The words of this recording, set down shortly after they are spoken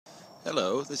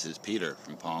Hello, this is Peter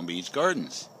from Palm Beach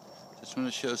Gardens. Just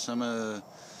want to show some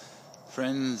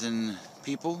friends and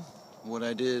people what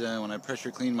I did when I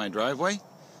pressure cleaned my driveway.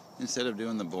 Instead of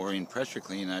doing the boring pressure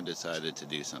clean, I decided to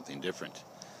do something different.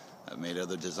 I've made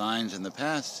other designs in the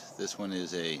past. This one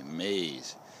is a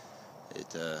maze.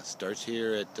 It starts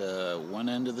here at one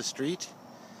end of the street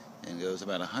and goes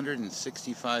about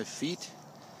 165 feet.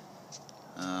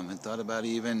 And thought about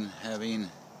even having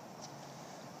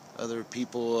other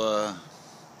people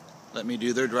let me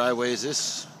do their driveways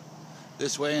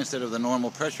this way instead of the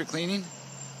normal pressure cleaning.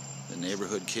 The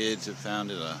neighborhood kids have found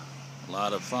it a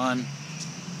lot of fun.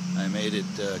 I made it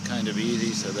kind of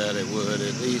easy so that it would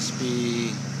at least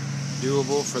be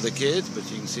doable for the kids, but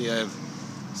you can see I have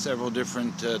several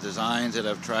different designs that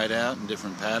I've tried out in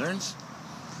different patterns.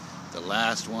 The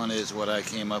last one is what I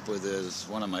came up with as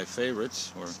one of my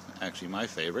favorites, or actually my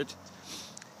favorite,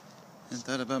 and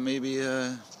thought about maybe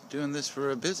doing this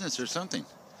for a business or something.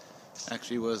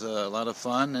 Actually was a lot of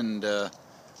fun and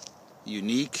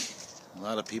unique. A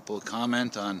lot of people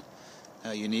comment on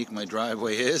how unique my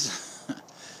driveway is.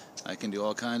 I can do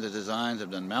all kinds of designs.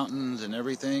 I've done mountains and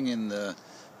everything in the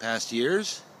past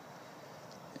years,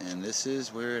 and this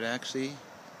is where it actually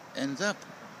ends up.